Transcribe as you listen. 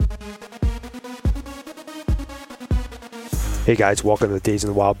Hey guys, welcome to the Days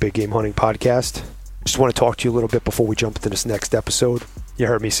in the Wild Big Game Hunting Podcast. Just want to talk to you a little bit before we jump into this next episode. You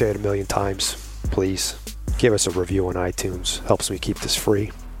heard me say it a million times. Please give us a review on iTunes. Helps me keep this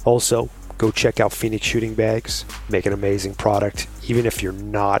free. Also, go check out Phoenix Shooting Bags. Make an amazing product. Even if you're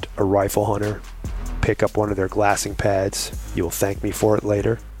not a rifle hunter, pick up one of their glassing pads. You will thank me for it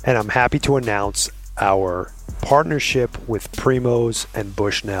later. And I'm happy to announce our partnership with Primos and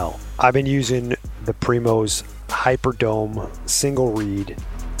Bushnell. I've been using the Primos Hyperdome single reed.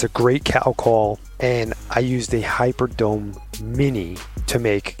 It's a great cow call, and I used a Hyperdome Mini to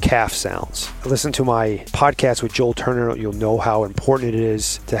make calf sounds. Listen to my podcast with Joel Turner. You'll know how important it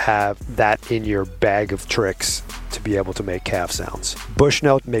is to have that in your bag of tricks to be able to make calf sounds.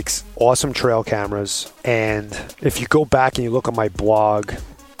 Bushnell makes awesome trail cameras, and if you go back and you look on my blog,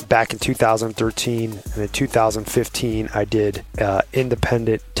 back in 2013 and in 2015, I did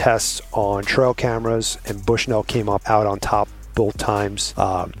independent tests on trail cameras, and Bushnell came out on top both times.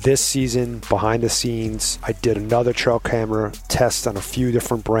 This season, behind the scenes, I did another trail camera test on a few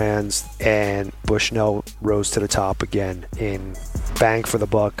different brands, and Bushnell rose to the top again in bang for the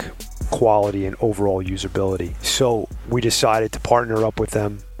buck, quality, and overall usability. So we decided to partner up with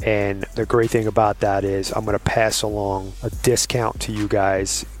them. And the great thing about that is I'm going to pass along a discount to you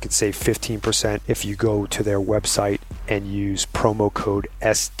guys. You can save 15% if you go to their website and use promo code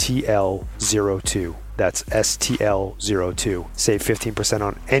STL02. That's STL02. Save 15%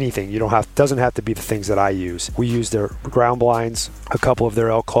 on anything. Doesn't have to be the things that I use. We use their ground blinds, a couple of their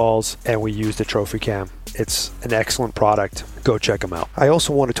elk calls, and we use the trophy cam. It's an excellent product. Go check them out. I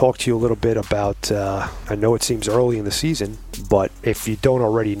also want to talk to you a little bit about, I know it seems early in the season, but if you don't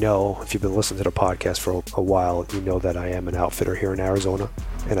already know, if you've been listening to the podcast for a while, you know that I am an outfitter here in Arizona,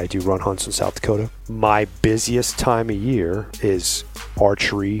 and I do run hunts in South Dakota. My busiest time of year is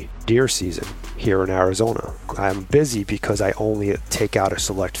archery deer season here in Arizona. I'm busy because I only take out a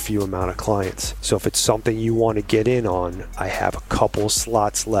select few amount of clients. So if it's something you want to get in on, I have a couple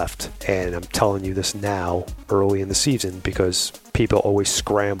slots left, and I'm telling you this now early in the season because people always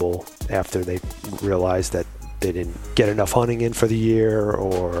scramble after they realize that they didn't get enough hunting in for the year,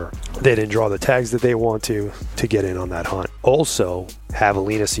 or they didn't draw the tags that they want to get in on that hunt. Also,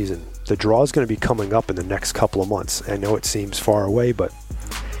 javelina season. The draw is going to be coming up in the next couple of months. I know it seems far away, but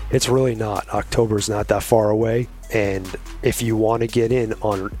it's really not. October is not that far away. And if you want to get in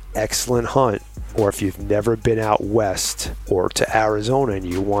on an excellent hunt, or if you've never been out west or to Arizona and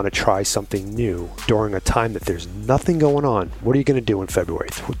you want to try something new during a time that there's nothing going on, what are you going to do in February?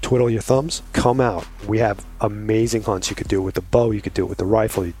 Twiddle your thumbs? Come out. We have amazing hunts. You could do it with the bow, you could do it with the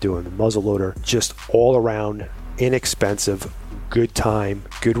rifle, you could do it with the muzzleloader. Just all around, inexpensive, good time,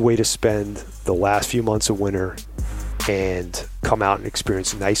 good way to spend the last few months of winter and come out and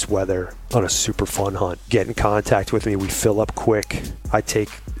experience nice weather on a super fun hunt. Get in contact with me. We fill up quick. I take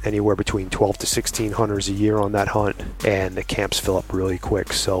anywhere between 12 to 16 hunters a year on that hunt, and the camps fill up really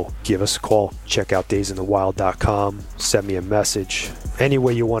quick. So give us a call. Check out daysinthewild.com. Send me a message. Any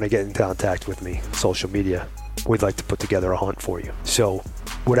way you want to get in contact with me, social media. We'd like to put together a hunt for you. So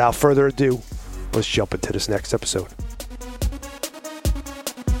without further ado, let's jump into this next episode.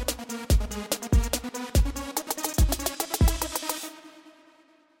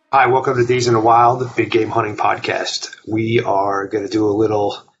 Hi, welcome to Days in the Wild, the Big Game Hunting Podcast. We are going to do a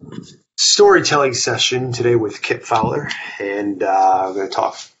little storytelling session today with Kip Fowler, and we're going to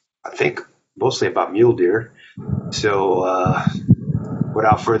talk, I think, mostly about mule deer. So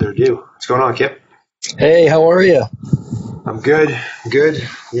without further ado, what's going on, Kip? Hey, how are you? I'm good.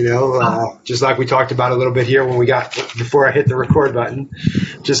 You know, just like we talked about a little bit here before I hit the record button,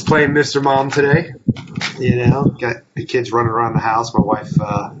 just playing Mr. Mom today. You know, got the kids running around the house. My wife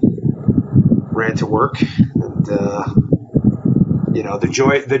ran to work, and you know, the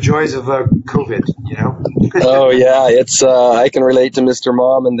joys of COVID. You know. Oh yeah, it's I can relate to Mr.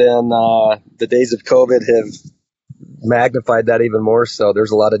 Mom, and then the days of COVID have magnified that even more. So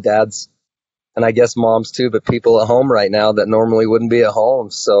there's a lot of dads, and I guess moms too, but people at home right now that normally wouldn't be at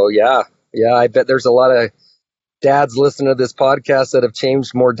home. So yeah, I bet there's a lot of dads listening to this podcast that have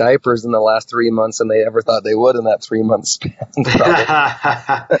changed more diapers in the last 3 months than they ever thought they would in that 3 month span.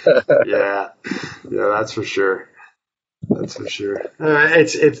 Yeah, that's for sure.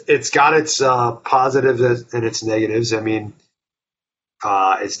 It's got its positives and its negatives. I mean,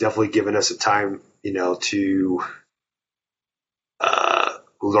 it's definitely given us a time, you know, to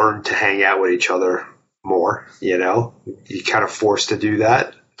learn to hang out with each other more. You know, you're kind of forced to do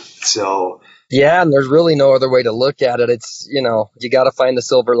that. So. Yeah, and there's really no other way to look at it. It's, you know, you got to find the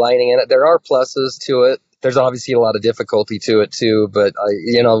silver lining in it. There are pluses to it. There's obviously a lot of difficulty to it too, but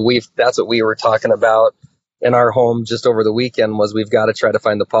you know, that's what we were talking about in our home just over the weekend was we've got to try to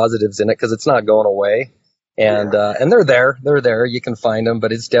find the positives in it because it's not going away. And and they're there. You can find them,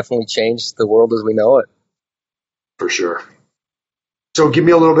 but it's definitely changed the world as we know it. For sure. So give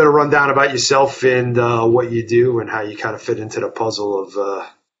me a little bit of rundown about yourself and what you do and how you kind of fit into the puzzle of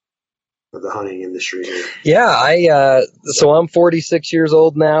the hunting industry here. Yeah, so I'm 46 years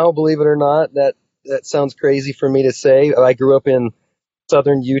old now, believe it or not. That sounds crazy for me to say. I grew up in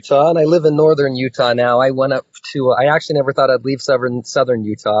southern Utah, and I live in northern Utah now. I actually never thought I'd leave southern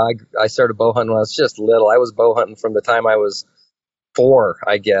Utah. I started bow hunting when I was just little. I was bow hunting from the time I was 4,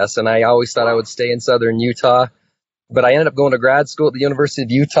 I guess, and I always thought I would stay in southern Utah. But I ended up going to grad school at the University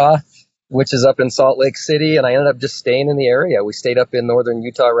of Utah, which is up in Salt Lake City, and I ended up just staying in the area. We stayed up in northern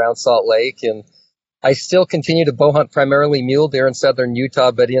Utah around Salt Lake, and I still continue to bow hunt primarily mule deer in southern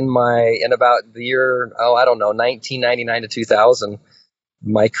Utah, but in about the year, 1999 to 2000,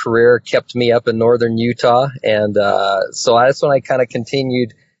 my career kept me up in northern Utah, and so that's when I kind of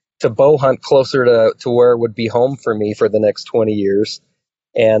continued to bow hunt closer to where it would be home for me for the next 20 years.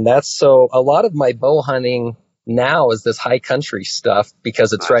 And so a lot of my bow hunting now is this high country stuff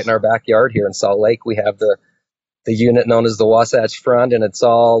because it's right in our backyard here in Salt Lake. We have the unit known as the Wasatch Front, and it's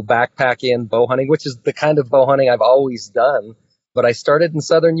all backpacking bow hunting, which is the kind of bow hunting I've always done. But I started in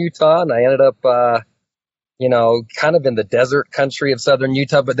southern Utah, and I ended up, kind of in the desert country of southern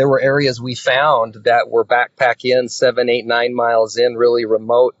Utah. But there were areas we found that were backpack in 7, 8, 9 miles in, really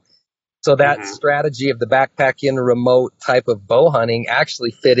remote. So that strategy of the backpack in remote type of bow hunting actually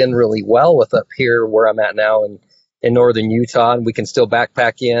fit in really well with up here where I'm at now in northern Utah, and we can still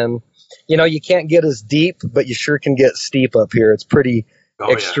backpack in. You can't get as deep, but you sure can get steep up here. It's pretty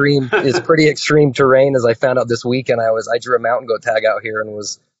extreme. It's pretty extreme terrain, as I found out this weekend. I drew a mountain goat tag out here and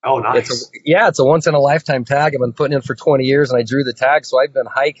was. Oh, nice. It's a once in a lifetime tag. I've been putting in for 20 years, and I drew the tag. So I've been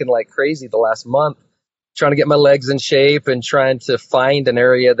hiking like crazy the last month, trying to get my legs in shape and trying to find an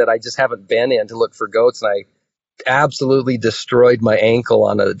area that I just haven't been in to look for goats. And I absolutely destroyed my ankle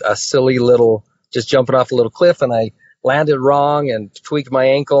on a silly little, just jumping off a little cliff, and I landed wrong and tweaked my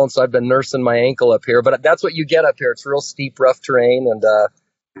ankle. And so I've been nursing my ankle up here, but that's what you get up here. It's real steep, rough terrain. And,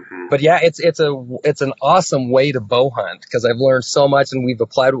 but yeah, it's an awesome way to bow hunt because I've learned so much, and we've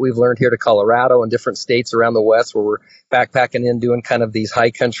applied what we've learned here to Colorado and different states around the West where we're backpacking in doing kind of these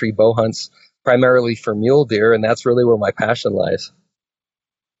high country bow hunts, primarily for mule deer, and that's really where my passion lies.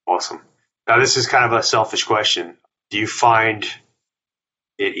 Awesome. Now, this is kind of a selfish question. Do you find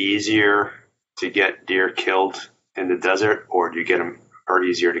it easier to get deer killed in the desert, or do you get them, or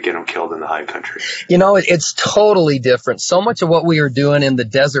easier to get them killed in the high country? It's totally different. So much of what we were doing in the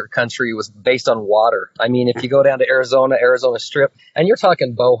desert country was based on water. I mean, if you go down to Arizona Strip, and you're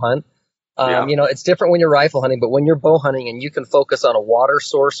talking bow hunt, it's different when you're rifle hunting, but when you're bow hunting and you can focus on a water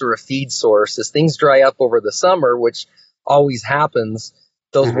source or a feed source, as things dry up over the summer, which always happens,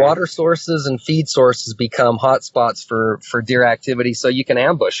 those water sources and feed sources become hot spots for deer activity. So you can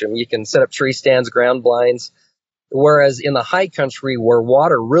ambush them. You can set up tree stands, ground blinds. Whereas in the high country where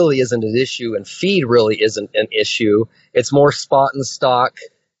water really isn't an issue and feed really isn't an issue, it's more spot and stalk.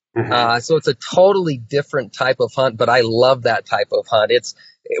 So it's a totally different type of hunt, but I love that type of hunt.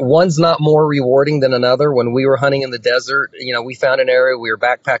 One's not more rewarding than another. When we were hunting in the desert, we found an area we were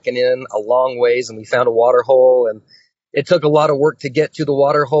backpacking in a long ways, and we found a water hole, and it took a lot of work to get to the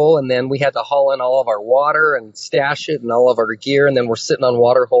water hole, and then we had to haul in all of our water and stash it and all of our gear, and then we're sitting on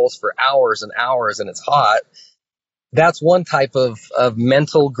water holes for hours and hours, and it's hot. That's one type of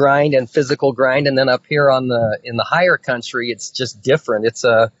mental grind and physical grind. And then up here in the higher country, it's just different.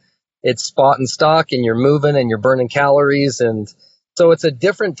 It's spot and stalk, and you're moving and you're burning calories. And so it's a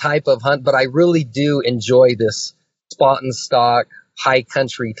different type of hunt, but I really do enjoy this spot and stalk, high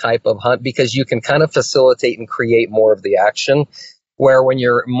country type of hunt because you can kind of facilitate and create more of the action, where when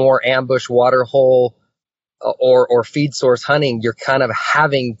you're more ambush, water hole, or feed source hunting, you're kind of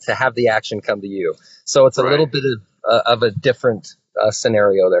having to have the action come to you. So it's a little bit of a different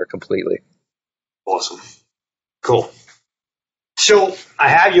scenario there completely. Awesome. Cool. So I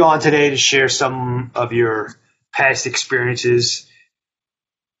have you on today to share some of your past experiences.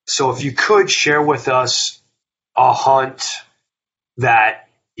 So if you could share with us a hunt that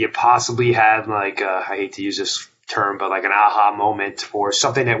you possibly had, like, I hate to use this term, but like an aha moment, or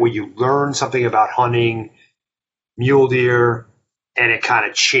something where you learned something about hunting mule deer and it kind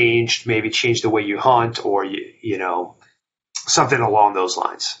of changed the way you hunt, or something along those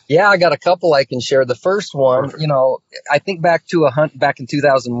lines. Yeah, I got a couple I can share. The first one, I think back to a hunt back in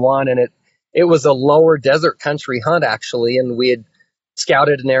 2001, and it was a lower desert country hunt actually, and we had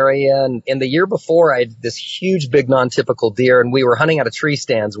scouted an area, and in the year before I had this huge big non-typical deer, and we were hunting out of tree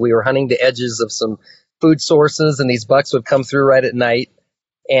stands. We were hunting the edges of some food sources, and these bucks would come through right at night.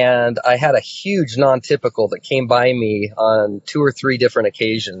 And I had a huge non-typical that came by me on 2 or 3 different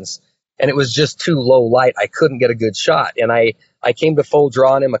occasions. And it was just too low light. I couldn't get a good shot. And I came to full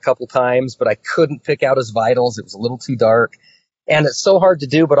draw on him a couple times, but I couldn't pick out his vitals. It was a little too dark. And it's so hard to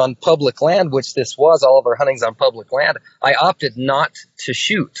do, but on public land, which this was, all of our hunting's on public land, I opted not to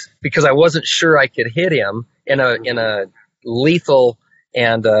shoot because I wasn't sure I could hit him in a lethal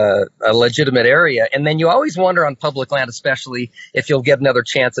and a legitimate area. And then you always wonder on public land, especially if you'll get another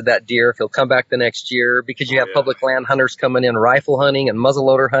chance at that deer, if he'll come back the next year, because you have public land hunters coming in rifle hunting and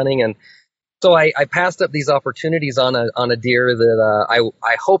muzzleloader hunting. And so I passed up these opportunities on a deer that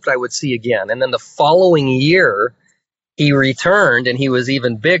I hoped I would see again. And then the following year, he returned and he was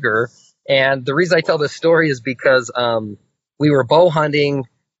even bigger. And the reason I tell this story is because we were bow hunting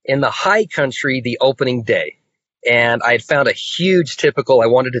in the high country the opening day. And I had found a huge typical I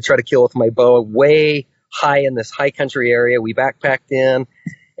wanted to try to kill with my bow way high in this high country area. We backpacked in.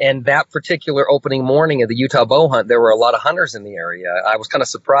 And that particular opening morning of the Utah bow hunt, there were a lot of hunters in the area. I was kind of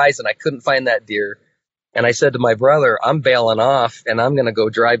surprised and I couldn't find that deer. And I said to my brother, I'm bailing off and I'm going to go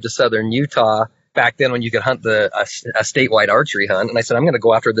drive to southern Utah. Back then when you could hunt a statewide archery hunt. And I said, I'm going to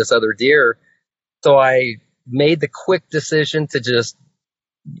go after this other deer. So I made the quick decision to just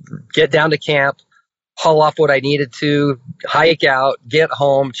get down to camp, haul off what I needed to, hike out, get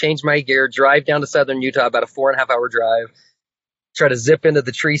home, change my gear, drive down to southern Utah, about a 4.5-hour drive, try to zip into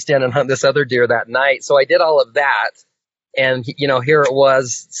the tree stand and hunt this other deer that night. So I did all of that. And, here it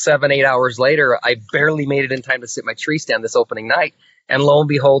was 7-8 hours later. I barely made it in time to sit my tree stand this opening night. And lo and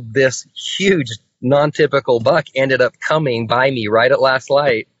behold, this huge non-typical buck ended up coming by me right at last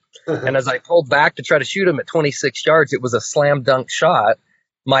light. And as I pulled back to try to shoot him at 26 yards, it was a slam dunk shot.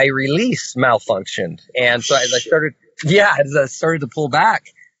 My release malfunctioned. And so as I started to pull back,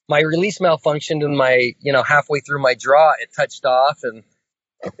 my release malfunctioned and my, halfway through my draw, it touched off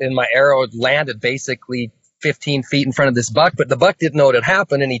and my arrow landed basically 15 feet in front of this buck. But the buck didn't know what had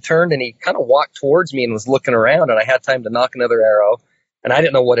happened. And he turned and he kind of walked towards me and was looking around. And I had time to knock another arrow. And I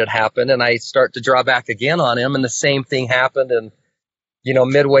didn't know what had happened. And I start to draw back again on him. And the same thing happened. And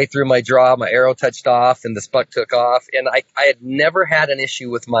midway through my draw, my arrow touched off and this buck took off. And I had never had an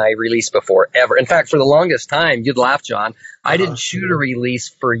issue with my release before, ever. In fact, for the longest time, you'd laugh, John, I didn't shoot a release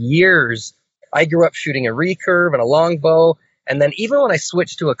for years. I grew up shooting a recurve and a longbow. And then even when I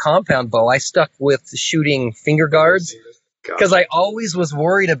switched to a compound bow, I stuck with shooting finger guards because I always was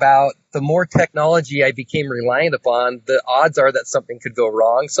worried about the more technology I became reliant upon, the odds are that something could go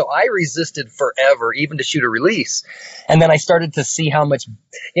wrong. So I resisted forever, even to shoot a release. And then I started to see how much,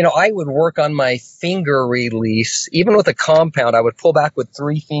 I would work on my finger release. Even with a compound, I would pull back with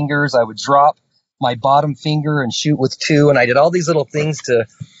 3 fingers. I would drop my bottom finger and shoot with 2. And I did all these little things to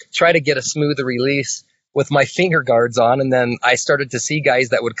try to get a smoother release with my finger guards on. And then I started to see guys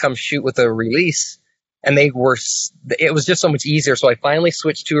that would come shoot with a release. And it was just so much easier. So I finally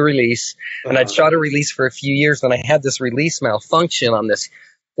switched to a release and I'd shot a release for a few years. And I had this release malfunction on this,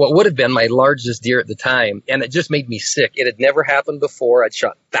 what would have been my largest deer at the time. And it just made me sick. It had never happened before. I'd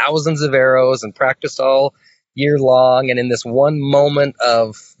shot thousands of arrows and practiced all year long. And in this one moment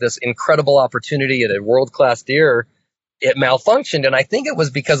of this incredible opportunity at a world-class deer, it malfunctioned. And I think it was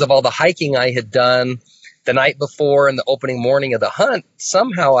because of all the hiking I had done the night before and the opening morning of the hunt.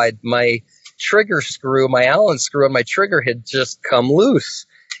 Somehow my trigger screw, my Allen screw on my trigger had just come loose.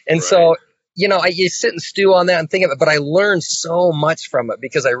 And so, you sit and stew on that and think of it, but I learned so much from it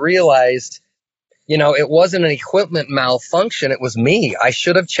because I realized, it wasn't an equipment malfunction. It was me. I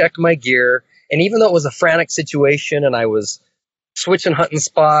should have checked my gear. And even though it was a frantic situation and I was switching hunting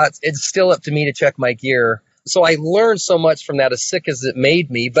spots, it's still up to me to check my gear. So I learned so much from that, as sick as it made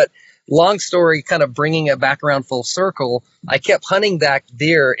me. But long story, kind of bringing it back around full circle, I kept hunting that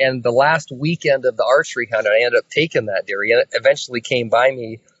deer, and the last weekend of the archery hunt, I ended up taking that deer. He eventually came by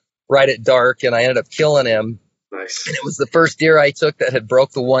me right at dark, and I ended up killing him. Nice. And it was the first deer I took that had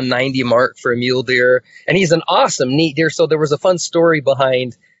broke the 190 mark for a mule deer. And he's an awesome, neat deer. So there was a fun story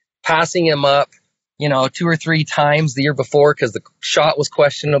behind passing him up, 2 or 3 times the year before because the shot was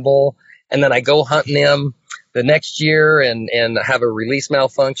questionable. And then I go hunting him the next year and have a release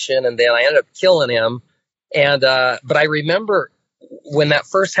malfunction. And then I ended up killing him. And, but I remember when that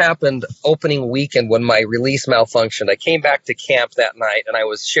first happened, opening weekend, when my release malfunctioned, I came back to camp that night and I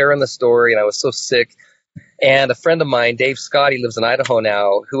was sharing the story and I was so sick. And a friend of mine, Dave Scott, he lives in Idaho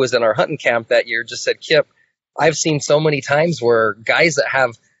now, who was in our hunting camp that year, just said, Kip, I've seen so many times where guys that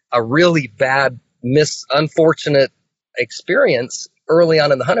have a really bad, unfortunate experience early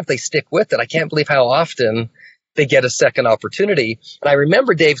on in the hunt, if they stick with it, I can't believe how often they get a second opportunity. And I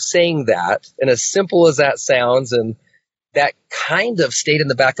remember Dave saying that, and as simple as that sounds, and that kind of stayed in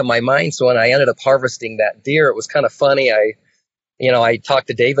the back of my mind. So when I ended up harvesting that deer, it was kind of funny. I talked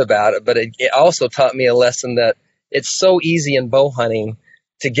to Dave about it, but it also taught me a lesson that it's so easy in bow hunting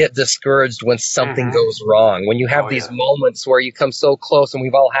to get discouraged when something goes wrong. When you have these moments where you come so close, and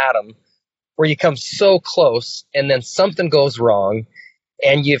we've all had them, where you come so close and then something goes wrong,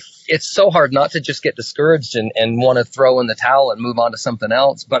 and it's so hard not to just get discouraged and want to throw in the towel and move on to something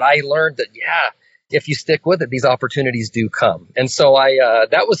else. But I learned that, if you stick with it, these opportunities do come. And so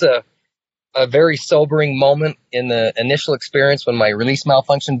that was a very sobering moment in the initial experience when my release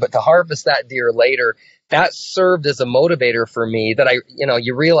malfunctioned, but to harvest that deer later, that served as a motivator for me that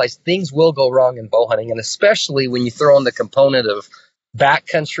you realize things will go wrong in bow hunting. And especially when you throw in the component of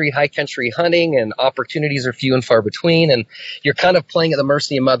backcountry, high country hunting, and opportunities are few and far between. And you're kind of playing at the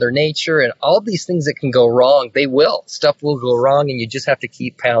mercy of Mother Nature, and all these things that can go wrong, stuff will go wrong, and you just have to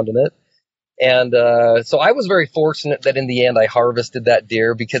keep pounding it. And so I was very fortunate that in the end I harvested that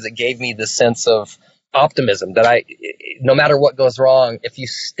deer, because it gave me the sense of optimism that no matter what goes wrong, if you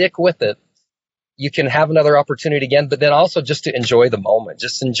stick with it, you can have another opportunity again, but then also just to enjoy the moment,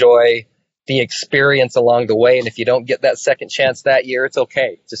 just enjoy the experience along the way. And if you don't get that second chance that year, it's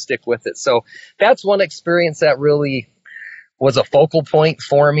okay. Just stick with it. So that's one experience that really was a focal point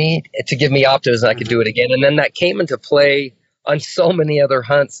for me to give me optimism I could do it again. And then that came into play on so many other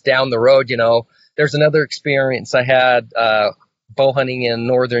hunts down the road. There's another experience I had bow hunting in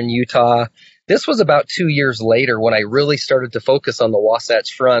northern Utah. This was about 2 years later when I really started to focus on the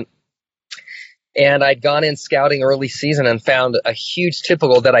Wasatch Front. And I'd gone in scouting early season and found a huge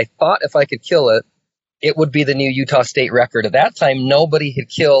typical that I thought if I could kill it, it would be the new Utah state record. At that time, nobody had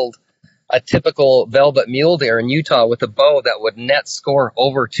killed a typical velvet mule deer in Utah with a bow that would net score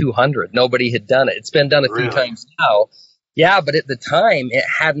over 200. Nobody had done it. It's been done a few times now. Yeah, but at the time, it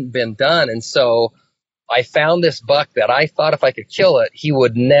hadn't been done. And so I found this buck that I thought if I could kill it, he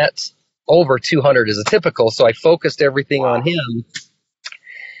would net over 200 as a typical. So I focused everything on him.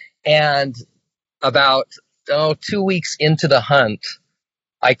 And about 2 weeks into the hunt,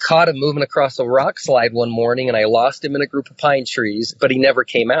 I caught him moving across a rock slide one morning, and I lost him in a group of pine trees, but he never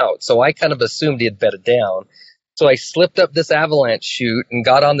came out. So I kind of assumed he had bedded down. So I slipped up this avalanche chute and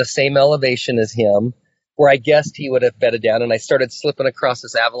got on the same elevation as him, where I guessed he would have bedded down. And I started slipping across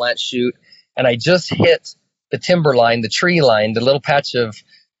this avalanche chute, and I just hit the timber line, the tree line, the little patch of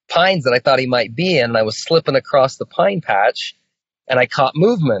pines that I thought he might be in. And I was slipping across the pine patch, and I caught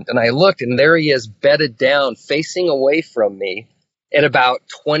movement, and I looked, and there he is bedded down, facing away from me at about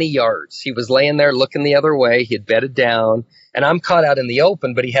 20 yards. He was laying there looking the other way. He had bedded down, and I'm caught out in the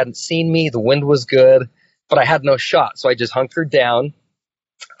open, but he hadn't seen me. The wind was good, but I had no shot. So I just hunkered down.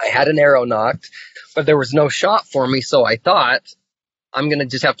 I had an arrow knocked, but there was no shot for me. So I thought, I'm going to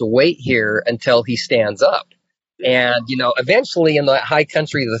just have to wait here until he stands up. And, eventually in the high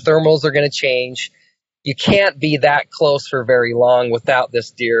country, the thermals are going to change. You can't be that close for very long without this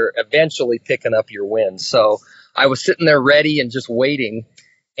deer eventually picking up your wind. So I was sitting there ready and just waiting.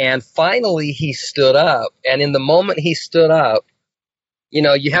 And finally he stood up. And in the moment he stood up,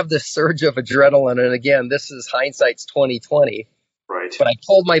 you have this surge of adrenaline. And again, this is hindsight's 20/20. Right. But I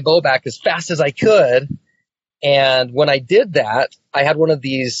pulled my bow back as fast as I could. And when I did that, I had one of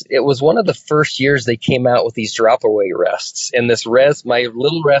these. It was one of the first years they came out with these drop away rests. And this rest, my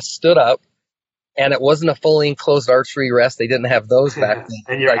little rest stood up. And it wasn't a fully enclosed archery rest. They didn't have those back then.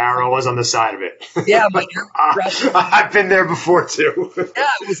 And your arrow was on the side of it. Yeah, my I've been there before too. Yeah,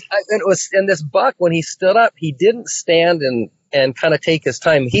 it was. And this buck, when he stood up, he didn't stand and kind of take his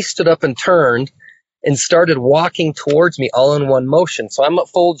time. He stood up and turned and started walking towards me all in one motion. So I'm at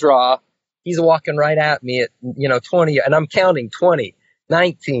full draw. He's walking right at me at 20, and I'm counting 20,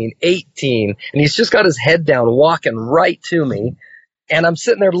 19, 18, and he's just got his head down, walking right to me. And I'm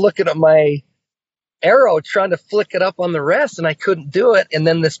sitting there looking at my arrow, trying to flick it up on the rest, and I couldn't do it. And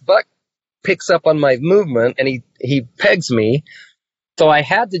then this buck picks up on my movement, and he pegs me. So I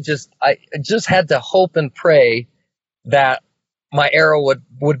just had to hope and pray that my arrow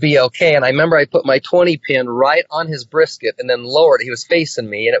would be okay. And I remember I put my 20 pin right on his brisket and then lowered it. He was facing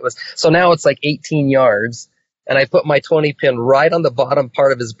me, and so now it's like 18 yards. And I put my 20 pin right on the bottom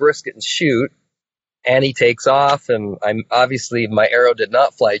part of his brisket and shoot. And he takes off, and obviously my arrow did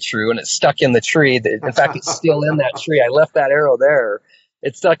not fly true, and it stuck in the tree. In fact, it's still in that tree. I left that arrow there.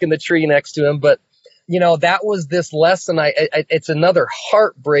 It stuck in the tree next to him. But, that was this lesson. It's another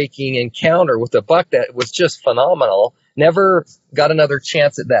heartbreaking encounter with a buck that was just phenomenal. Never got another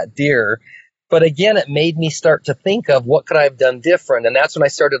chance at that deer. But again, it made me start to think of what could I have done different. And that's when I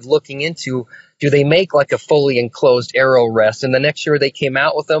started looking into, do they make like a fully enclosed arrow rest? And the next year they came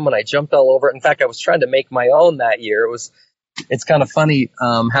out with them and I jumped all over it. In fact, I was trying to make my own that year. It's kind of funny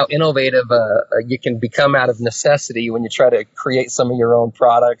how innovative you can become out of necessity when you try to create some of your own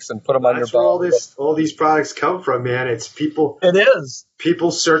products and put them on your boat. That's where all these products come from, man. It's people. It is.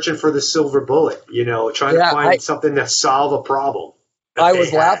 People searching for the silver bullet, trying to find something to solve a problem. I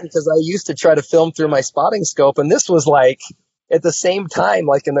was laughing because I used to try to film through my spotting scope, and this was like at the same time,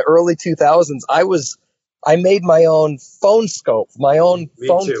 like in the early 2000s, I made my own phone scope, my own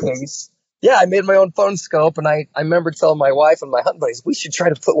phone case. Yeah, I made my own phone scope, and I remember telling my wife and my hunting buddies, we should try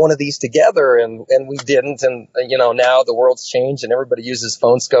to put one of these together, and we didn't. And, now the world's changed, and everybody uses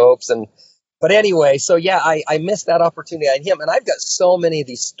phone scopes. But anyway, so yeah, I missed that opportunity on him. And I've got so many of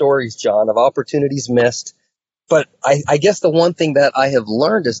these stories, John, of opportunities missed. But I guess the one thing that I have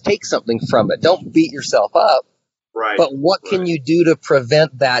learned is take something from it. Don't beat yourself up. Right. But what can you do to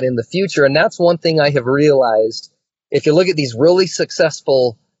prevent that in the future? And that's one thing I have realized. If you look at these really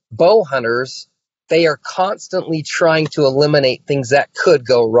successful bow hunters, they are constantly trying to eliminate things that could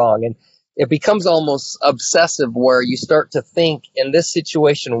go wrong. And it becomes almost obsessive where you start to think, in this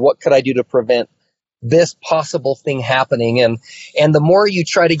situation, what could I do to prevent this possible thing happening? And the more you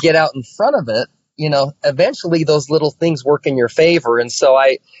try to get out in front of it, eventually those little things work in your favor. And so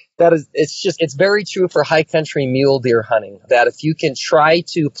it's very true for high country mule deer hunting, that if you can try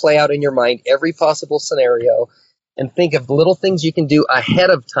to play out in your mind every possible scenario and think of little things you can do ahead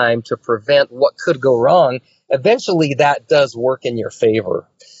of time to prevent what could go wrong, eventually that does work in your favor.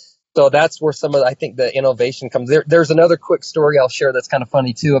 So that's where I think the innovation comes. There's another quick story I'll share that's kind of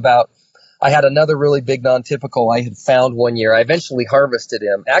funny too about, I had another really big non-typical I had found one year. I eventually harvested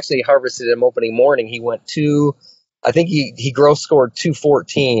him. Actually, harvested him opening morning. He went I think he gross scored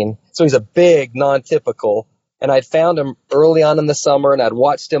 214. So he's a big non-typical. And I'd found him early on in the summer, and I'd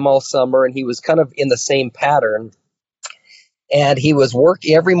watched him all summer, and he was kind of in the same pattern. And he was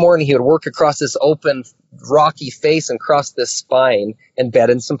every morning he would work across this open rocky face and cross this spine and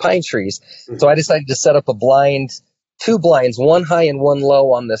bed in some pine trees. Mm-hmm. So I decided to set up two blinds, one high and one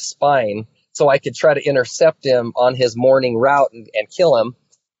low on this spine, so I could try to intercept him on his morning route and kill him.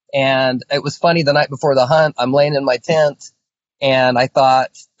 And it was funny, the night before the hunt, I'm laying in my tent, and I thought,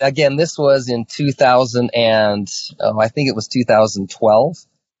 again, this was in 2012.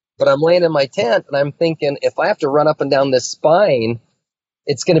 But I'm laying in my tent, and I'm thinking, if I have to run up and down this spine,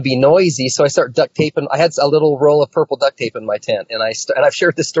 it's going to be noisy. So I start duct taping. I had a little roll of purple duct tape in my tent, and I've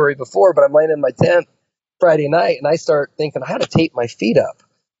shared this story before, but I'm laying in my tent Friday night, and I start thinking, I had to tape my feet up.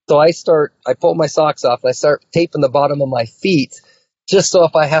 So I pull my socks off, and I start taping the bottom of my feet, just so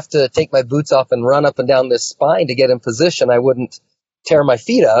if I have to take my boots off and run up and down this spine to get in position, I wouldn't tear my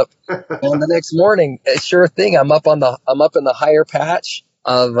feet up. And the next morning, sure thing, I'm up in the higher patch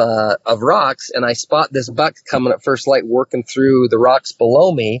of rocks, and I spot this buck coming at first light working through the rocks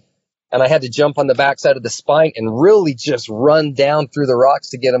below me, and I had to jump on the backside of the spine and really just run down through the rocks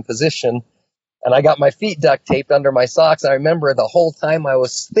to get in position. And I got my feet duct taped under my socks. I remember the whole time I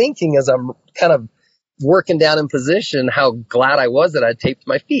was thinking, as I'm kind of working down in position, how glad I was that I taped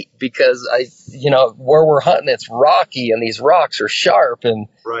my feet, because where we're hunting, it's rocky and these rocks are sharp. And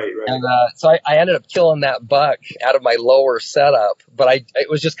right. And so I ended up killing that buck out of my lower setup. But it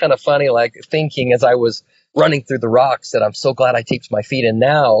was just kind of funny, like thinking as I was running through the rocks, that I'm so glad I taped my feet. And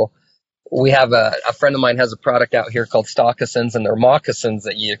now we have a friend of mine has a product out here called stockisons, and they're moccasins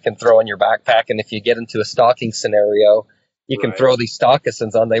that you can throw in your backpack. And if you get into a stalking scenario, you can throw these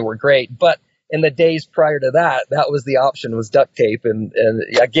stockisons on. They were great. But in the days prior to that was the option, was duct tape. And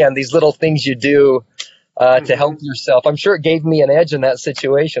again, these little things you do to help yourself. I'm sure it gave me an edge in that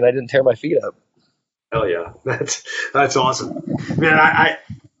situation. I didn't tear my feet up. Hell yeah. That's awesome. Man,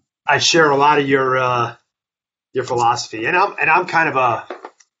 I share a lot of your philosophy. And I'm kind of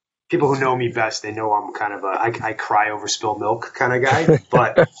people who know me best, they know I'm kind of I cry over spilled milk kind of guy,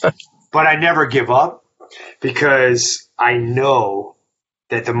 but I never give up, because I know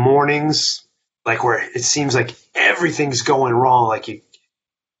that the mornings, like where it seems like everything's going wrong, like you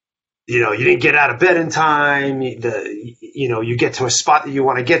didn't get out of bed in time, you get to a spot that you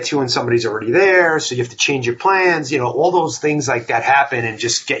want to get to and somebody's already there, so you have to change your plans, all those things like that happen and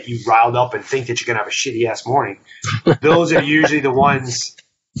just get you riled up and think that you're going to have a shitty ass morning. Those are usually the ones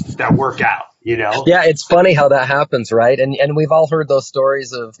that work out, Yeah, it's funny how that happens, right? And we've all heard those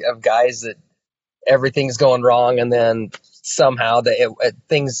stories of guys that everything's going wrong, and then somehow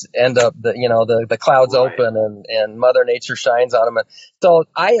things end up, the clouds open and Mother Nature shines on them. And so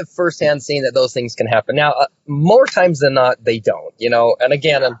I have firsthand seen that those things can happen. Now, more times than not, they don't, and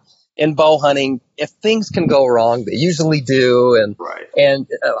again, in bow hunting, if things can go wrong, they usually do. And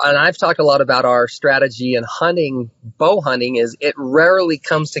I've talked a lot about our strategy in hunting, bow hunting, is it rarely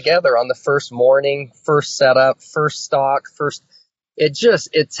comes together on the first morning, first setup, first stalk, first.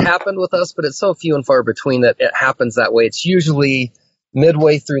 It's happened with us, but it's so few and far between that it happens that way. It's usually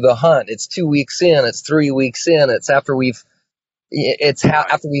midway through the hunt. It's 2 weeks in. It's 3 weeks in. It's after we've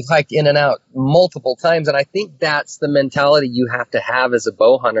hiked in and out multiple times. And I think that's the mentality you have to have as a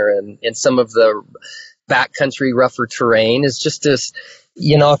bow hunter in some of the backcountry, rougher terrain, is just this,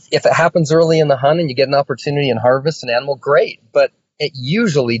 if it happens early in the hunt and you get an opportunity and harvest an animal, great. But it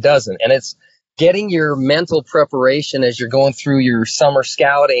usually doesn't. And it's getting your mental preparation as you're going through your summer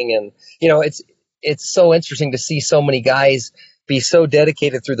scouting. And, it's so interesting to see so many guys be so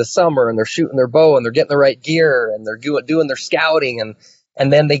dedicated through the summer, and they're shooting their bow and they're getting the right gear and they're doing their scouting,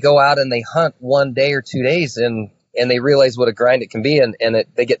 and then they go out and they hunt 1 day or 2 days and they realize what a grind it can be, and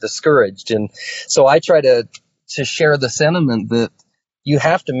they get discouraged. And so I try to share the sentiment that you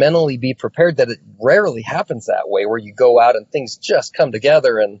have to mentally be prepared that it rarely happens that way, where you go out and things just come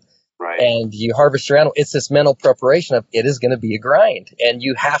together and you harvest your animal. It's this mental preparation of it is going to be a grind, and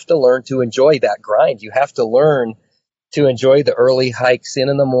you have to learn to enjoy that grind. You have to learn to enjoy the early hikes in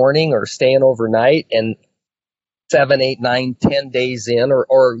the morning or staying overnight, and 7, 8, 9, 10 days in,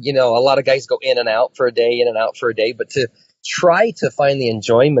 or a lot of guys go in and out for a day, but to try to find the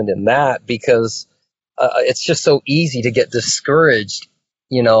enjoyment in that, because it's just so easy to get discouraged,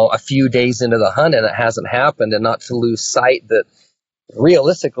 a few days into the hunt and it hasn't happened, and not to lose sight that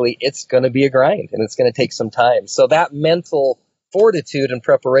realistically it's going to be a grind and it's going to take some time. So that mental fortitude and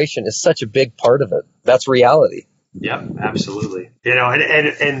preparation is such a big part of it. That's reality. Yep, absolutely.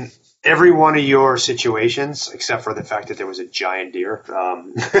 And every one of your situations, except for the fact that there was a giant deer,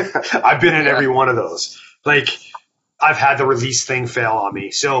 I've been in every one of those. Like, I've had the release thing fail on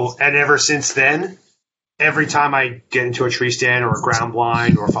me. So, and ever since then, every time I get into a tree stand or a ground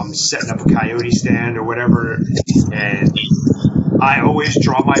blind, or if I'm setting up a coyote stand or whatever, and I always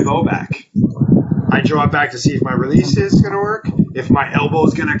draw my bow back. I draw it back to see if my release is going to work, if my elbow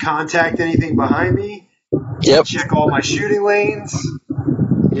is going to contact anything behind me. Yep. Check all my shooting lanes,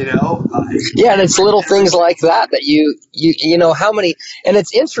 Yeah, and it's little things like that you know how many, and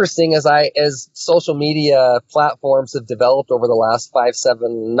it's interesting as social media platforms have developed over the last 5,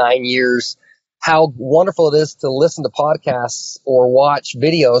 7, 9 years, how wonderful it is to listen to podcasts or watch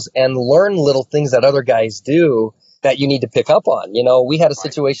videos and learn little things that other guys do that you need to pick up on. We had a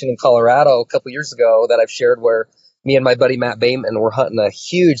situation in Colorado a couple years ago that I've shared, where me and my buddy Matt Bateman were hunting a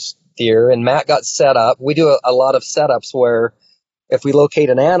huge deer, and Matt got set up. We do a lot of setups where if we locate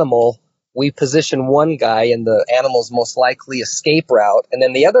an animal, we position one guy in the animal's most likely escape route, and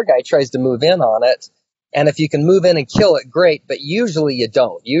then the other guy tries to move in on it. And if you can move in and kill it, great, but usually you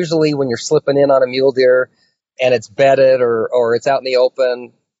don't. Usually when you're slipping in on a mule deer and it's bedded or it's out in the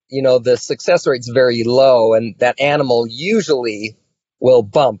open, the success rate's very low, and that animal usually will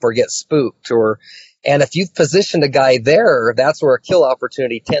bump or get spooked. And if you've positioned a guy there, that's where a kill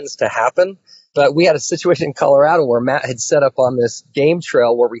opportunity tends to happen. But we had a situation in Colorado where Matt had set up on this game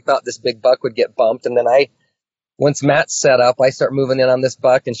trail where we thought this big buck would get bumped. And then once Matt's set up, I start moving in on this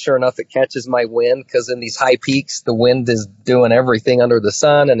buck, and sure enough, it catches my wind, because in these high peaks, the wind is doing everything under the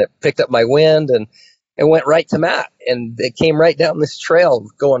sun, and it picked up my wind and it went right to Matt. And it came right down this trail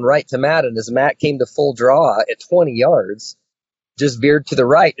going right to Matt. And as Matt came to full draw at 20 yards, just veered to the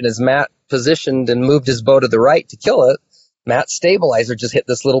right. And as Matt positioned and moved his bow to the right to kill it, Matt's stabilizer just hit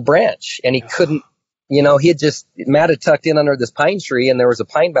this little branch, and he couldn't, Matt had tucked in under this pine tree, and there was a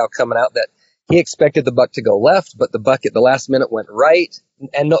pine bough coming out that he expected the buck to go left, but the buck at the last minute went right,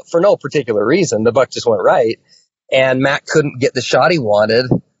 and for no particular reason, the buck just went right, and Matt couldn't get the shot he wanted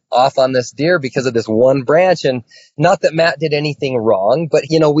off on this deer because of this one branch. And not that Matt did anything wrong, but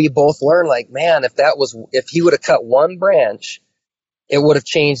we both learned, like, man, if he would have cut one branch, it would have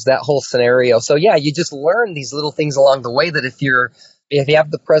changed that whole scenario. So yeah, you just learn these little things along the way, that if you have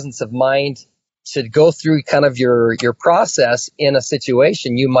the presence of mind to go through kind of your process in a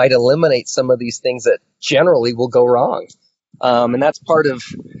situation, you might eliminate some of these things that generally will go wrong. And that's part of,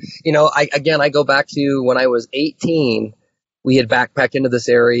 I go back to when I was 18, we had backpacked into this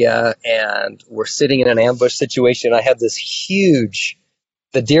area and we're sitting in an ambush situation. I had this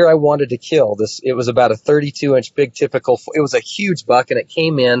the deer I wanted to kill, it was about a 32-inch big typical. It was a huge buck, and it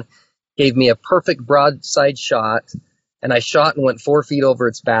came in, gave me a perfect broadside shot, and I shot and went 4 feet over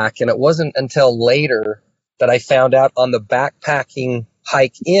its back. And it wasn't until later that I found out on the backpacking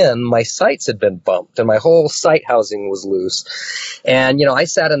hike in, my sights had been bumped and my whole sight housing was loose. And, I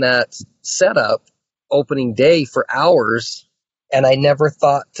sat in that setup opening day for hours, And I never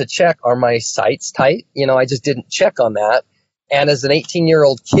thought to check, are my sights tight? I just didn't check on that. And as an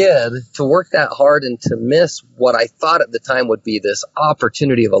 18-year-old kid, to work that hard and to miss what I thought at the time would be this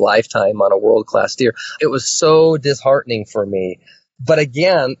opportunity of a lifetime on a world-class deer, it was so disheartening for me. But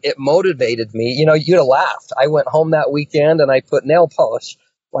again, it motivated me. You'd have laughed. I went home that weekend and I put nail polish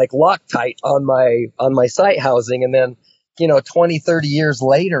like Loctite on my sight housing. And then, 20, 30 years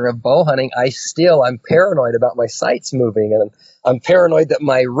later of bow hunting, I'm paranoid about my sights moving, and I'm paranoid that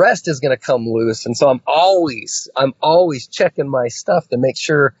my rest is going to come loose. And so I'm always checking my stuff to make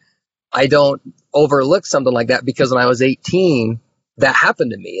sure I don't overlook something like that, because when I was 18, that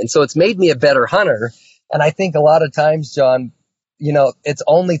happened to me. And so it's made me a better hunter. And I think a lot of times, John, it's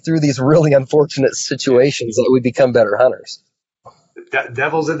only through these really unfortunate situations that we become better hunters.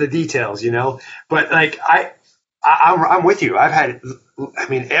 Devil's in the details, but like I'm with you.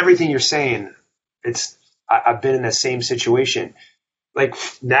 Everything you're saying, I've been in the same situation. Like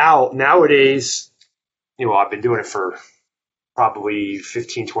nowadays, I've been doing it for probably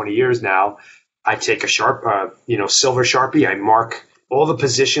 15, 20 years now. I take a silver Sharpie. I mark all the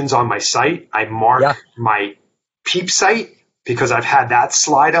positions on my sight. I mark my peep sight, because I've had that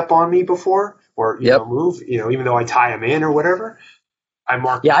slide up on me before, or move, even though I tie them in or whatever. I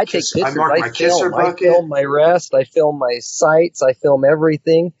mark. I take pictures. I mark my kisser bucket. I film my rest. I film my sights. I film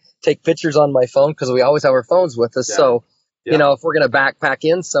everything. Take pictures on my phone, because we always have our phones with us. Yeah. So, if we're going to backpack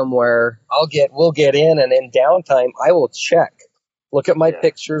in somewhere, we'll get in, and in downtime, I will check, look at my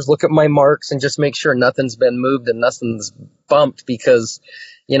pictures, look at my marks, and just make sure nothing's been moved and nothing's bumped, because,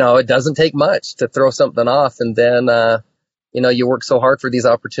 it doesn't take much to throw something off. And then, you work so hard for these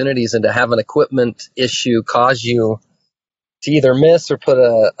opportunities, and to have an equipment issue cause you to either miss or put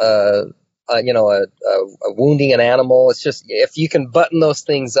a wounding an animal. It's just, if you can button those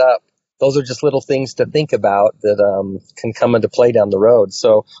things up, those are just little things to think about that can come into play down the road.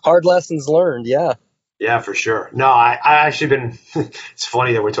 So hard lessons learned. Yeah. Yeah, for sure. No, I actually been, it's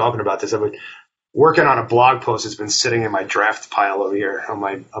funny that we're talking about this. I've been working on a blog post that's been sitting in my draft pile over here on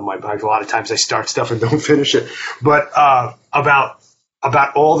my bike. A lot of times I start stuff and don't finish it, but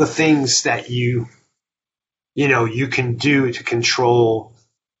about all the things that you can do to control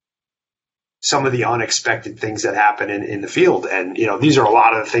some of the unexpected things that happen in the field. And, these are a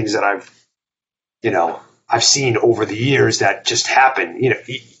lot of the things that I've seen over the years that just happen.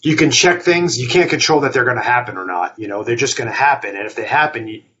 You can check things. You can't control that they're going to happen or not. They're just going to happen. And if they happen,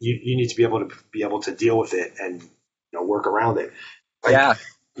 you need to be able to deal with it and, work around it. Like,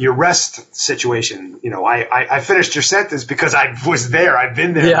 your rest situation, I finished your sentence because I was there. I've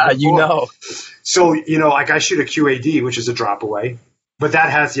been there. Yeah, before. So, like I shoot a QAD, which is a drop away, but that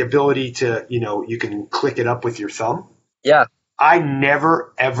has the ability to, you can click it up with your thumb. Yeah. I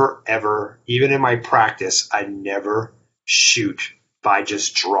never, ever, ever, even in my practice, I never shoot by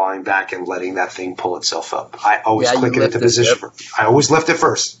just drawing back and letting that thing pull itself up. I always click it into position. I always lift it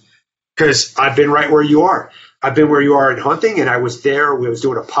first, because I've been right where you are. I've been where you are in hunting, and I was there. We was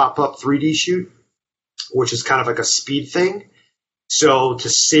doing a pop-up 3D shoot, which is kind of like a speed thing. So to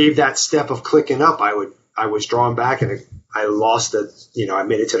save that step of clicking up, I was drawing back, and I lost I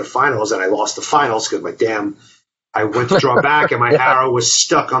made it to the finals, and I lost the finals because I went to draw back, and my arrow was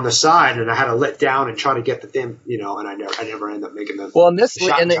stuck on the side, and I had to let down and try to get the thing, and I never ended up making the. Well,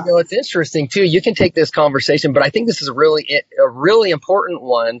 it's interesting too. You can take this conversation, but I think this is a really important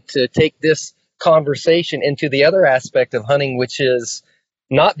one to take this conversation into the other aspect of hunting, which is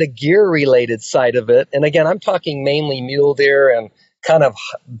not the gear related side of it. And again, I'm talking mainly mule deer and kind of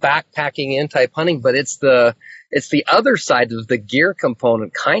backpacking in type hunting, but it's the other side of the gear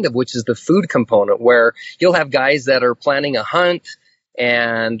component, kind of, which is the food component, where you'll have guys that are planning a hunt,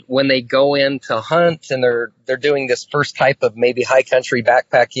 and when they go in to hunt and they're doing this first type of maybe high country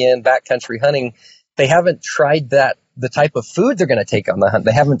backcountry hunting, they haven't tried the type of food they're going to take on the hunt.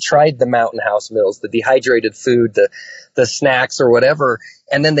 They haven't tried the Mountain House meals, the dehydrated food, the snacks or whatever.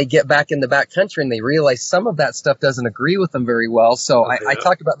 And then they get back in the backcountry and they realize some of that stuff doesn't agree with them very well. So I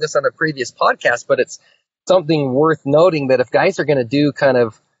talked about this on a previous podcast, but it's something worth noting that if guys are going to do kind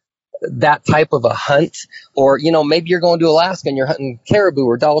of that type of a hunt, or, maybe you're going to Alaska and you're hunting caribou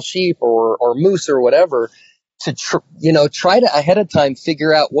or Dall sheep or moose or whatever, to try to ahead of time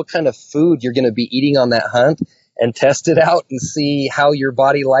figure out what kind of food you're going to be eating on that hunt and test it out and see how your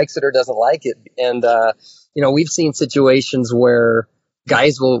body likes it or doesn't like it. And, we've seen situations where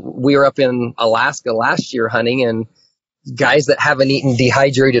guys we were up in Alaska last year hunting, and guys that haven't eaten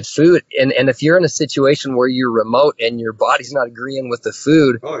dehydrated food, and if you're in a situation where you're remote and your body's not agreeing with the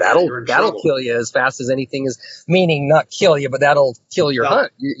food, that'll kill you as fast as anything is. Meaning not kill you, but that'll kill your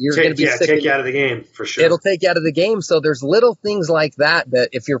hunt. You're going to be sick. Take you out of the game for sure. It'll take you out of the game. So there's little things like that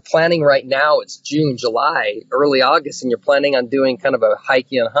if you're planning right now, it's June, July, early August, and you're planning on doing kind of a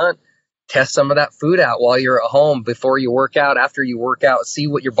hike and hunt. Test some of that food out while you're at home, before you work out, after you work out. See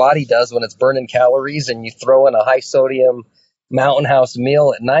what your body does when it's burning calories, and you throw in a high sodium Mountain House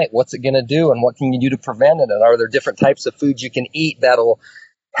meal at night. What's it going to do, and what can you do to prevent it? And are there different types of foods you can eat that'll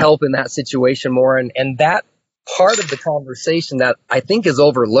help in that situation more? And that part of the conversation that I think is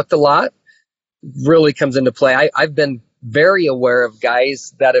overlooked a lot really comes into play. I've been very aware of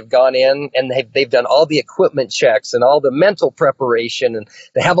guys that have gone in and they've done all the equipment checks and all the mental preparation, and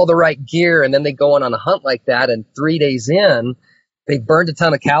they have all the right gear, and then they go on a hunt like that, and 3 days in, they burned a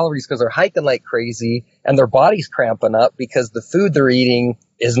ton of calories because they're hiking like crazy, and their body's cramping up because the food they're eating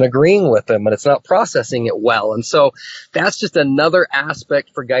isn't agreeing with them, and it's not processing it well. And so that's just another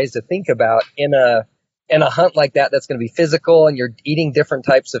aspect for guys to think about in a hunt like that that's going to be physical, and you're eating different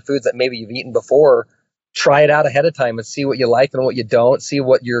types of foods that maybe you've eaten before. Try it out ahead of time and see what you like and what you don't. See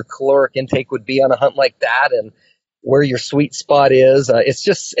what your caloric intake would be on a hunt like that, and where your sweet spot is.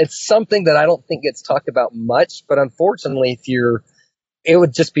 It's something that I don't think gets talked about much, but unfortunately, it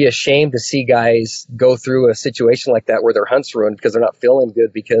would just be a shame to see guys go through a situation like that where their hunt's ruined because they're not feeling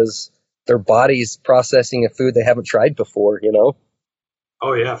good because their body's processing a food they haven't tried before,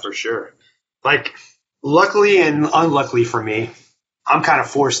 Oh yeah, for sure. Like, luckily and unluckily for me, I'm kind of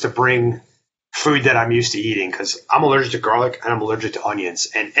forced to bring food that I'm used to eating because I'm allergic to garlic and I'm allergic to onions.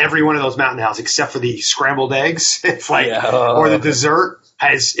 And every one of those Mountain House, except for the scrambled eggs, or the dessert,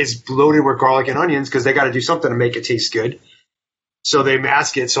 is loaded with garlic and onions because they got to do something to make it taste good. So they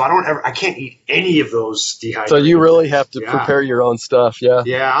mask it. So I can't eat any of those dehydrated. So you really have to prepare your own stuff. Yeah.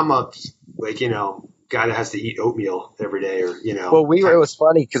 Yeah. I'm a guy that has to eat oatmeal every day, or Well, it was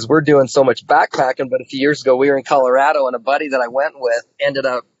funny because we're doing so much backpacking, but a few years ago we were in Colorado, and a buddy that I went with ended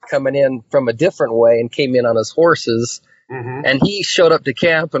up coming in from a different way and came in on his horses. Mm-hmm. And he showed up to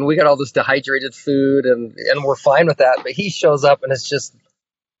camp, and we got all this dehydrated food, and we're fine with that. But he shows up and it's just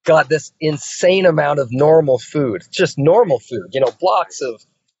got this insane amount of normal food, just normal food, blocks of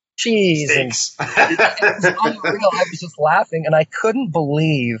cheese. Steaks. And it was unreal. I was just laughing, and I couldn't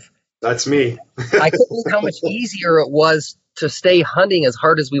believe. That's me. I couldn't believe how much easier it was to stay hunting as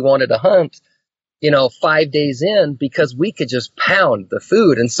hard as we wanted to hunt, 5 days in, because we could just pound the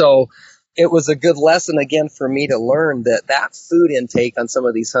food. And so it was a good lesson again for me to learn that food intake on some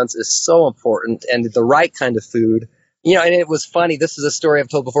of these hunts is so important, and the right kind of food. And it was funny. This is a story I've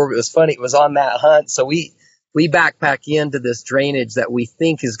told before, but it was funny. It was on that hunt. So we backpack into this drainage that we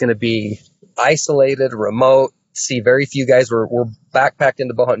think is going to be isolated, remote. See very few guys. We're backpacked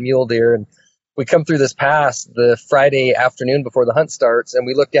into bow hunt mule deer, and we come through this pass the Friday afternoon before the hunt starts, and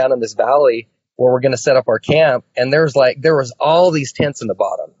we look down in this valley where we're going to set up our camp, and there was all these tents in the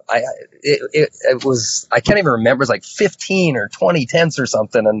bottom. It was, I can't even remember, it was like 15 or 20 tents or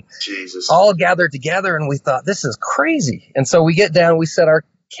something, and Jesus, all gathered together, and we thought, this is crazy. And so we get down, we set our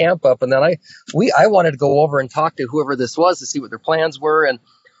camp up, and then I wanted to go over and talk to whoever this was to see what their plans were, and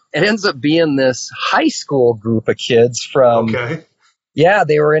it ends up being this high school group of kids from,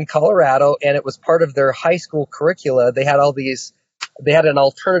 they were in Colorado, and it was part of their high school curricula. They had an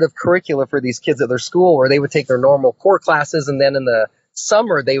alternative curricula for these kids at their school where they would take their normal core classes, and then in the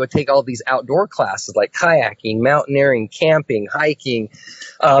summer they would take all these outdoor classes like kayaking, mountaineering, camping, hiking,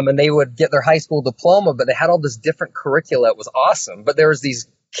 and they would get their high school diploma, but they had all this different curricula. It was awesome. But there was these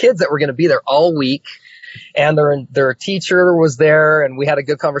kids that were going to be there all week, and their teacher was there, and we had a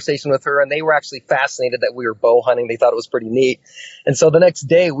good conversation with her, and they were actually fascinated that we were bow hunting. They thought it was pretty neat. And so the next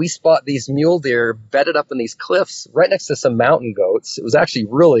day we spot these mule deer bedded up in these cliffs right next to some mountain goats. It was actually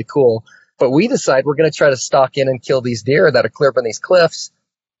really cool. But we decide we're going to try to stalk in and kill these deer that are clear up in these cliffs.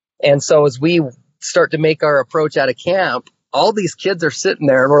 And so as we start to make our approach out of camp, all these kids are sitting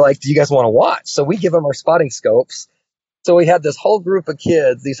there, and we're like, do you guys want to watch? So we give them our spotting scopes. So we had this whole group of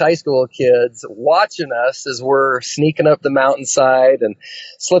kids, these high school kids, watching us as we're sneaking up the mountainside and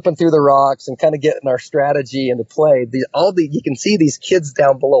slipping through the rocks and kind of getting our strategy into play. You can see these kids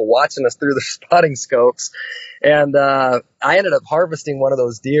down below watching us through their spotting scopes. And I ended up harvesting one of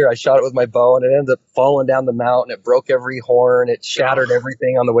those deer. I shot it with my bow, and it ended up falling down the mountain. It broke every horn. It shattered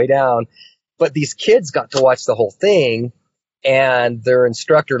everything on the way down. But these kids got to watch the whole thing. And their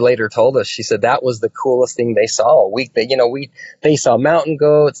instructor later told us, she said that was the coolest thing they saw all week. They saw mountain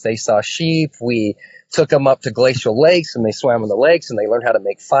goats, they saw sheep. We took them up to glacial lakes, and they swam in the lakes, and they learned how to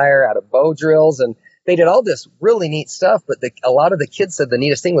make fire out of bow drills. And they did all this really neat stuff, but a lot of the kids said the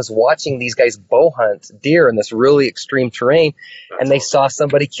neatest thing was watching these guys bow hunt deer in this really extreme terrain, and they saw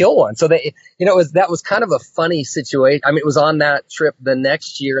somebody kill one. So they, that was kind of a funny situation. I mean, it was on that trip the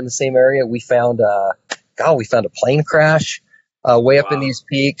next year in the same area. We found a plane crash way up in these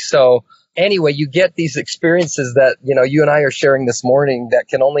peaks. So anyway, you get these experiences that, you and I are sharing this morning that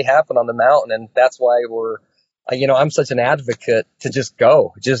can only happen on the mountain. And that's why I'm such an advocate to just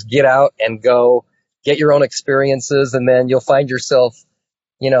get out and go get your own experiences. And then you'll find yourself,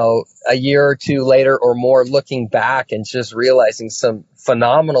 a year or two later or more looking back and just realizing some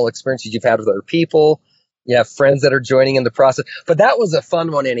phenomenal experiences you've had with other people. You have friends that are joining in the process. But that was a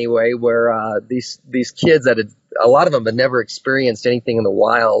fun one anyway, where these kids a lot of them had never experienced anything in the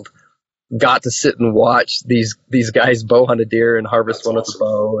wild, got to sit and watch these guys bow hunt a deer and harvest one with a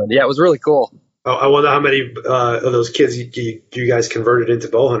bow. And yeah, it was really cool. Oh, I wonder how many of those kids you guys converted into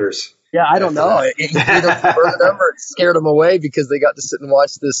bow hunters. Yeah, I don't know. Either converted them or scared them away because they got to sit and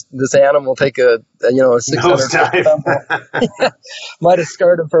watch this animal take a 600 might have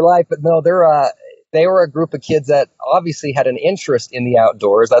scarred them for life. But no, they were a group of kids that obviously had an interest in the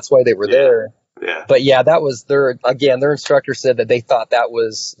outdoors. That's why they were there. Yeah. But yeah, that was their instructor said that they thought that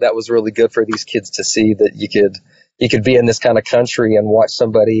was really good for these kids to see that you could be in this kind of country and watch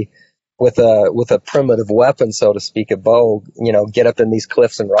somebody with a primitive weapon, so to speak, a bow, get up in these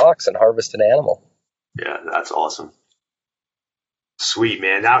cliffs and rocks and harvest an animal. Yeah, that's awesome. Sweet,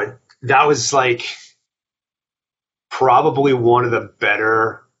 man. That was like probably one of the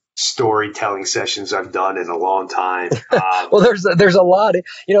better storytelling sessions I've done in a long time. Well, there's a lot.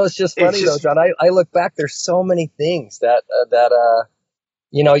 It's just funny though, John. I look back. There's so many things that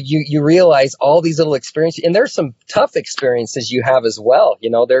you realize all these little experiences, and there's some tough experiences you have as well.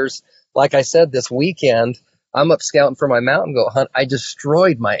 There's, like I said, this weekend I'm up scouting for my mountain goat hunt. I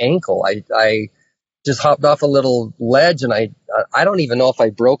destroyed my ankle. I just hopped off a little ledge, and I don't even know if I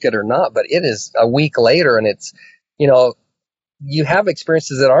broke it or not. But it is a week later, and it's you have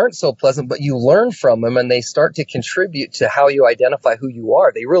experiences that aren't so pleasant, but you learn from them, and they start to contribute to how you identify who you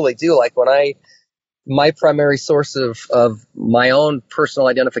are. They really do. Like my primary source of my own personal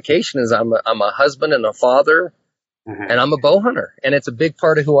identification is I'm a husband and a father, and I'm a bow hunter, and it's a big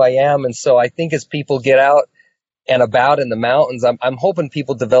part of who I am. And so I think as people get out and about in the mountains, I'm hoping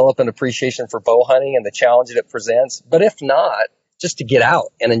people develop an appreciation for bow hunting and the challenge that it presents. But if not, just to get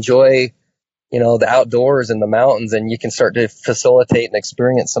out and enjoy the outdoors in the mountains, and you can start to facilitate and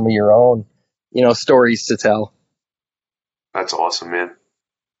experience some of your own, stories to tell. That's awesome, man.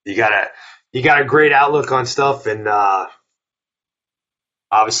 You got a great outlook on stuff, and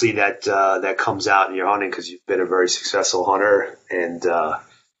obviously that comes out in your hunting because you've been a very successful hunter. And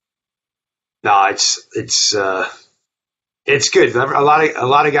it's good. A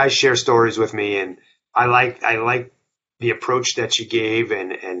lot of guys share stories with me, and I like the approach that you gave,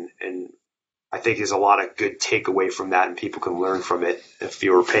 and I think there's a lot of good takeaway from that, and people can learn from it if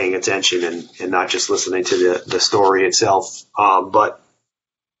you were paying attention and not just listening to the story itself. But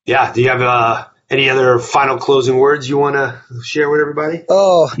yeah, do you have any other final closing words you want to share with everybody?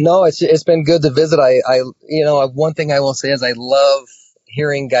 Oh, no, it's been good to visit. One thing I will say is I love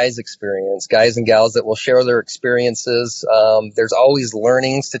hearing guys' experience, guys and gals that will share their experiences. There's always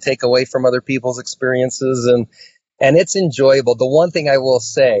learnings to take away from other people's experiences, and it's enjoyable. The one thing I will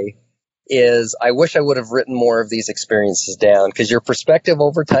say is I wish I would have written more of these experiences down, because your perspective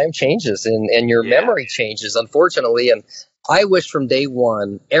over time changes and your memory changes, unfortunately. And I wish from day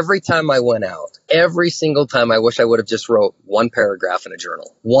one, every time I went out, every single time, I wish I would have just wrote one paragraph in a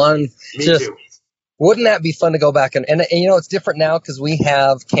journal. Me too. Wouldn't that be fun to go back and it's different now because we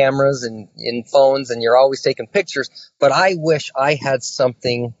have cameras and phones and you're always taking pictures, but I wish I had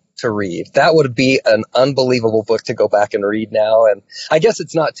something to read. That would be an unbelievable book to go back and read now. And I guess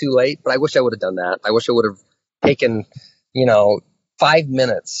it's not too late, but I wish I would have done that. I wish I would have taken, 5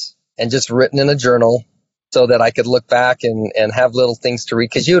 minutes and just written in a journal so that I could look back and have little things to read,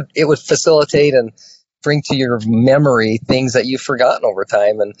 because it would facilitate and bring to your memory things that you've forgotten over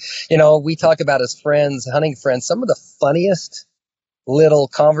time. And, we talk about as friends, hunting friends, some of the funniest little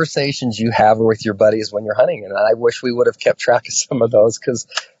conversations you have with your buddies when you're hunting. And I wish we would have kept track of some of those, because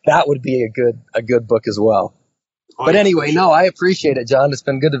that would be a good book as well. But anyway, no, I appreciate it, John. It's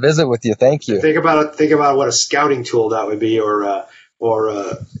been good to visit with you. Thank you. Think about what a scouting tool that would be, or a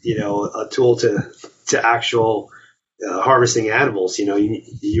tool to actual harvesting animals.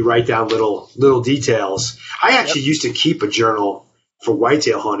 You write down little details. I actually used to keep a journal for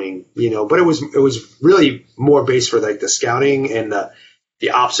whitetail hunting, but it was really more based for like the scouting and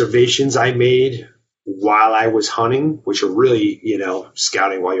the observations I made while I was hunting, which are really,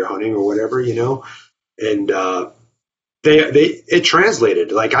 scouting while you're hunting or whatever, and it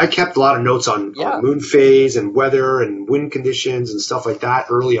translated. Like I kept a lot of notes on moon phase and weather and wind conditions and stuff like that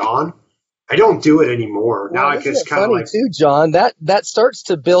early on. I don't do it anymore. Now I just kind of like too, John. That starts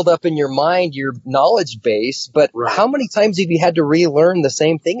to build up in your mind your knowledge base. But how many times have you had to relearn the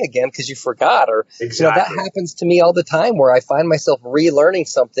same thing again because you forgot? Or that happens to me all the time, where I find myself relearning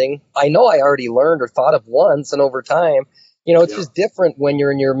something I know I already learned or thought of once, and over time, it's just different when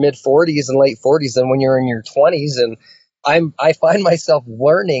you're in your mid 40s and late 40s than when you're in your 20s. And I find myself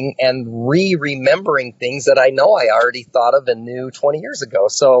learning and remembering things that I know I already thought of and knew 20 years ago.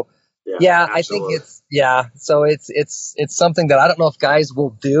 So. Yeah, I think so it's something that I don't know if guys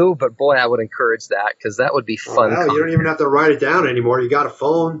will do, but boy, I would encourage that because that would be fun. You don't even have to write it down anymore. You got a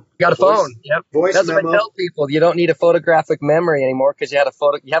phone. You got a phone. Yep. Voice That's memo. what I tell people. You don't need a photographic memory anymore because you have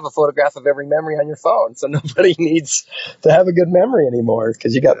a photograph of every memory on your phone. So nobody needs to have a good memory anymore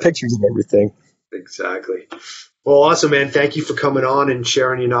because you got pictures of everything. Exactly. Well, awesome, man. Thank you for coming on and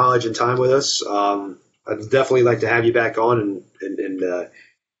sharing your knowledge and time with us. I'd definitely like to have you back on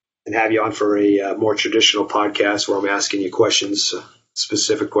and have you on for a more traditional podcast where I'm asking you questions,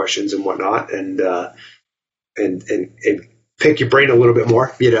 specific questions and whatnot, and pick your brain a little bit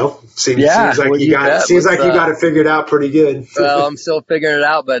more. Seems like you got it figured out pretty good. Well, I'm still figuring it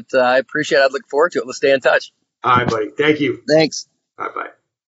out, but I appreciate it. I'd look forward to it. Let's stay in touch. All right, buddy. Thank you. Thanks. All right, bye.